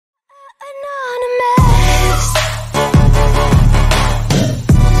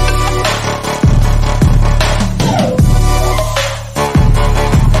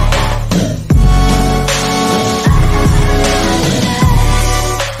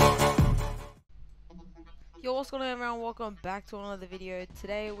what's going on, everyone? Welcome back to another video.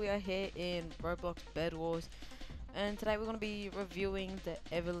 Today we are here in Roblox Bed Wars, and today we're going to be reviewing the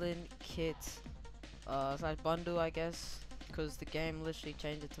Evelyn kit slash bundle, I guess, because the game literally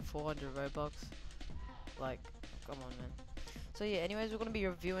changed it to 400 Robux. Like, come on, man. So yeah, anyways, we're going to be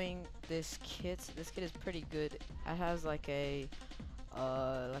reviewing this kit. This kit is pretty good. It has like a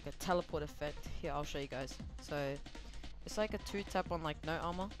teleport effect. Here, I'll show you guys. So it's like a 2-tap on like no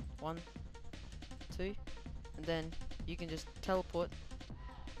armor. 1, 2, and then you can just teleport,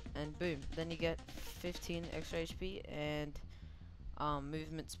 and boom. Then you get 15 extra HP and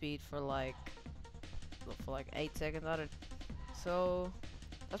movement speed for like 8 seconds. So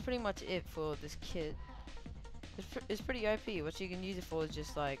that's pretty much it for this kit. It's pretty OP. What you can use it for is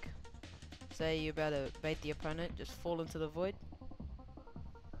just like, say you're about to bait the opponent, just fall into the void,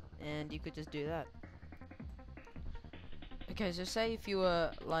 and you could just do that. Okay, so say if you were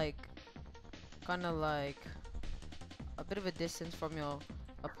like kind of like a bit of a distance from your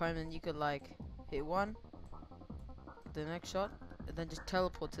opponent, you could like hit one, the next shot, and then just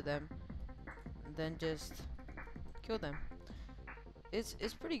teleport to them, and then just kill them. It's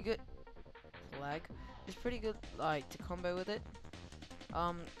pretty good. Lag. It's pretty good, like, to combo with it.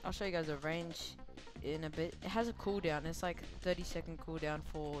 I'll show you guys the range in a bit. It has a cooldown. It's like 30-second cooldown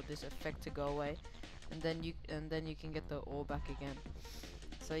for this effect to go away, and then you can get the ore back again.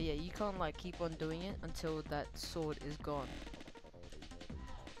 So yeah, you can't like keep on doing it until that sword is gone.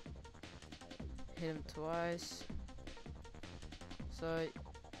 Hit him twice. So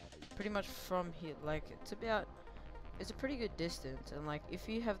pretty much from here, like it's a pretty good distance, and like if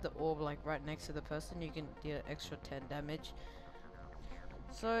you have the orb like right next to the person, you can deal extra 10 damage.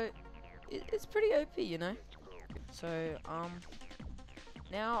 So it's pretty OP, you know. So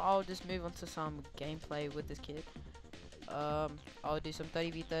now I'll just move on to some gameplay with this kid. I'll do some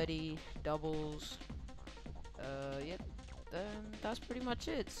 30v30 doubles. Yep. Then that's pretty much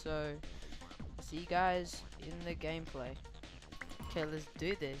it. So I'll see you guys in the gameplay. Okay, let's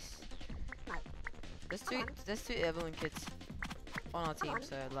do this. Let's do Evelyn kits on our team.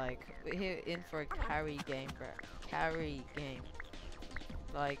 So like we're here in for a carry game, bro. Carry game.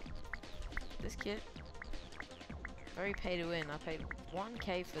 Like this kit, very pay to win. I paid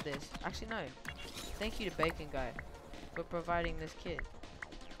 1k for this. Actually no. Thank you to Bacon Guy for providing this kit.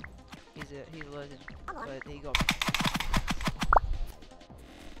 He's a legend. So there you go.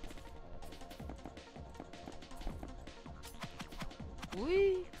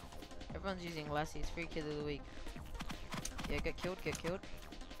 Whee! Everyone's using Lassie's free kid of the week. Yeah, get killed.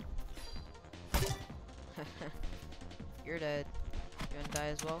 You're dead. You wanna die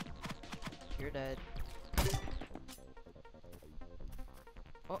as well? You're dead.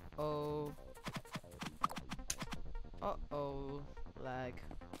 Uh-oh. Uh-oh. Lag.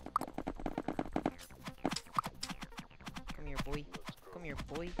 Come here, boy. Come here,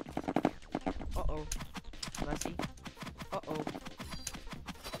 boy. Uh-oh. Lassie. Uh-oh.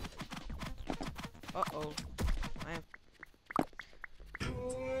 Uh-oh. I am...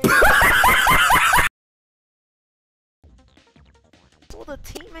 That's all the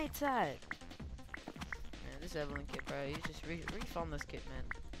teammates at! Man, this Evelyn kit, bro. You just refund this kit, man.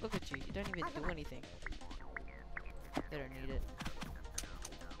 Look at you. You don't even do anything. They don't need it.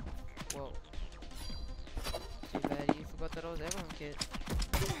 Whoa. Too bad you forgot that I was Evelyn kit.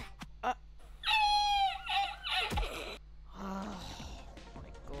 Oh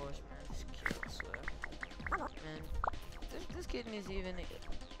my gosh, man. This kid, I swear. Man, this kid is even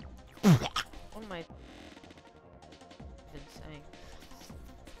on my insane.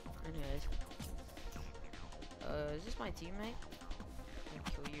 Anyways. Is this my teammate? Let me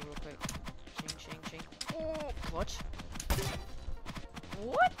kill you real quick. Ching. Oh, clutch.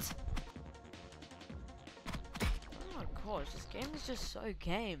 What? Oh my gosh, this game is just so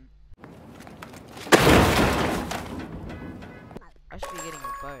game. I should be getting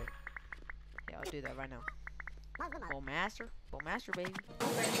a bow. Yeah, I'll do that right now. Bowmaster, baby.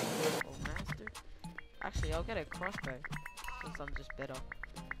 Bowmaster. Actually, I'll get a crossbow since I'm just better.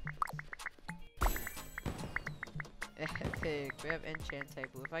 Epic. We have enchant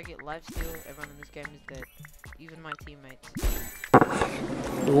table. If I get lifesteal, everyone in this game is dead. Even my teammates.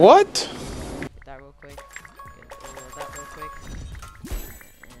 What? Get that real quick. Get all of that real quick.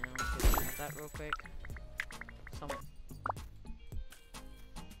 And get that real quick. Someone.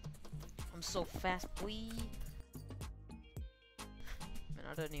 I'm so fast, boy. Man,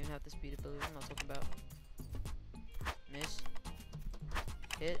 I don't even have the speed ability. I'm not talking about. Miss.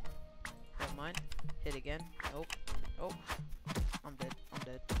 Hit. Don't mind. Hit again. Nope. Oh, I'm dead.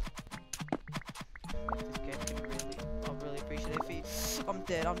 This game can really, I'll really appreciate it if he, I'm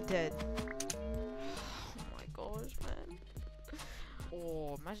dead. Oh my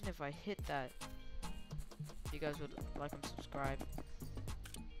Oh, imagine if I hit that. You guys would like and subscribe.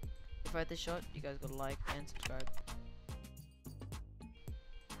 If I hit this shot, you guys would like and subscribe.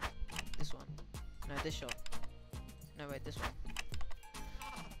 This one. No, this shot. No, wait, this one.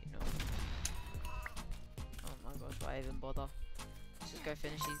 You know. Oh my gosh, why even bother? Let's just go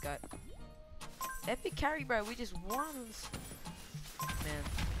finish these guys. Epic carry, bro. We just won. Man,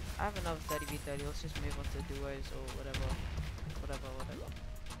 I have another 30v30. Let's just move on to duos or whatever. Whatever.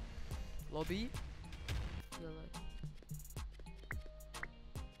 Lobby.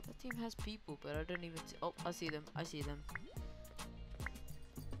 That team has people, but I don't even see. Oh, I see them.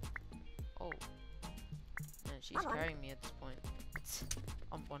 Oh. Man, she's carrying me at this point.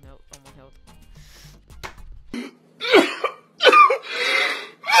 I'm one health.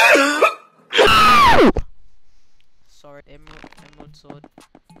 Sorry, emerald sword.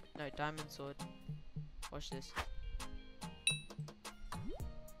 No, diamond sword. Watch this.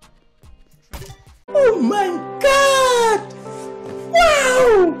 Oh my god!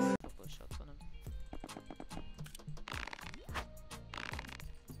 Wow! Couple of shots on him.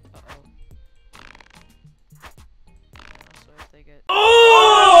 Uh-oh. I swear if they get...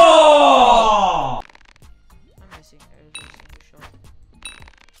 Oh! I'm missing every single shot.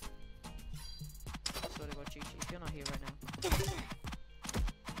 I swear to God, Chi-Chi, if you're not here right now.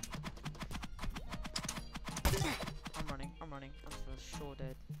 I'm running. I'm for sure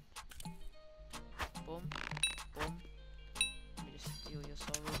dead. Boom. Let me just steal your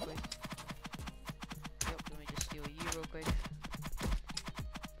soul real quick. Yep, let me just steal you real quick.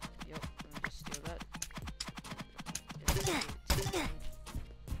 Yep, let me just steal that. Yep,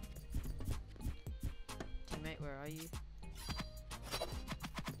 teammate, where are you?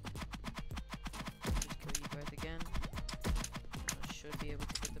 Just kill you both again. I should be able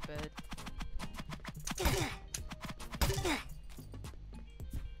to put the bed.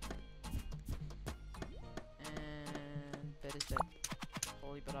 And bed is dead.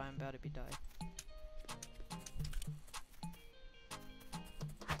 Holy, but I am about to be died.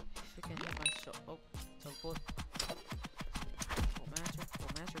 If I can hit my shot. Oh, teleport. Full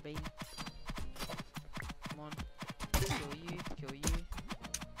master, baby. Come on. Kill you.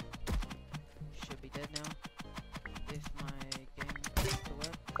 Should be dead now. If my game goes to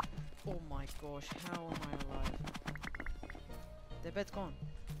work. Oh my gosh, how am I alive? Their bed's gone.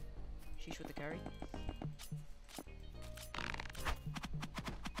 Sheesh with the carry.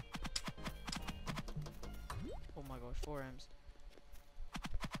 Oh my gosh, 4 M's.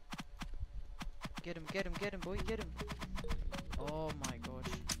 Get him, boy, get him. Oh my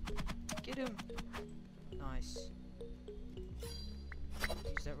gosh. Get him. Nice.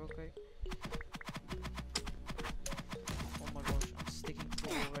 Use that real quick. Oh my gosh, I'm sticking to the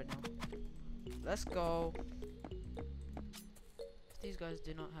wall right now. Let's go. These guys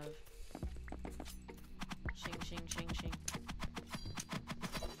do not have shing.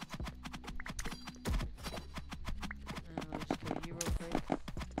 And let me just kill you real quick.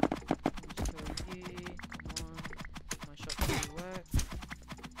 Let me just kill you. Come on. My shot really worked.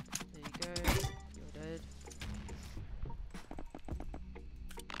 There you go. You're dead.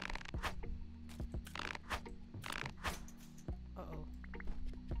 Uh-oh.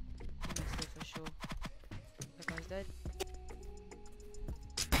 Teammate's dead for sure. That guy's dead.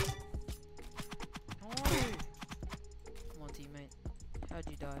 Come on, teammate. How'd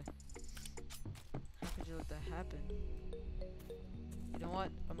you die? How could you let that happen? You know what?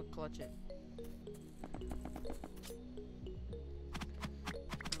 I'm gonna clutch it.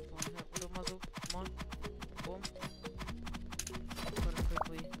 Little muzzle. Come on. Boom. Gotta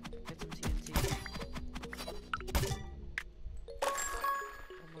quickly get some TNT.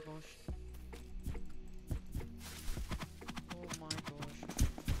 Oh my gosh. Oh my gosh.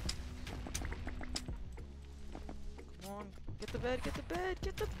 Come on. Get the bed.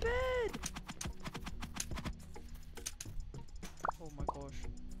 Oh my gosh.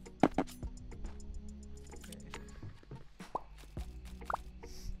 Okay.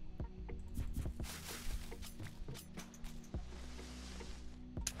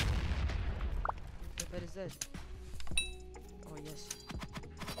 The bed is dead. Oh yes.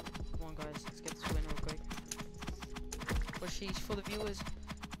 Come on guys, let's get this win real quick. For sheesh, for the viewers.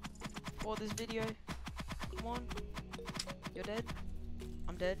 For this video. Come on. You're dead?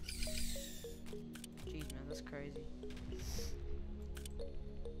 I'm dead. Jeez man, that's crazy.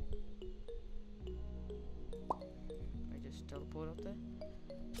 I just teleport up there.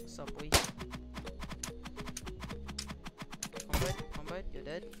 What's up, boy? Combat, you're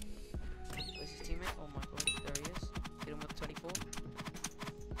dead. Where's his teammate? Oh my gosh, there he is. Hit him with 24.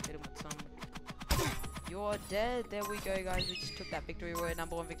 Hit him with some. You are are dead. There we go, guys. We just took that victory royale,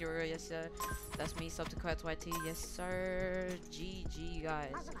 #1 victory royale. Yes, sir. That's me, sub to YT. Yes, sir. GG,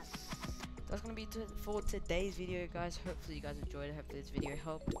 guys. That's gonna be for today's video, guys. Hopefully you guys enjoyed it. Hopefully this video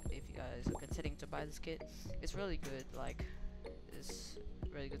helped. If you guys are considering to buy this kit, it's really good. Like, it's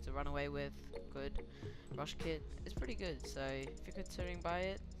really good to run away with. Good rush kit. It's pretty good. So if you're considering buy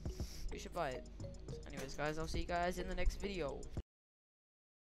it, you should buy it. Anyways, guys, I'll see you guys in the next video.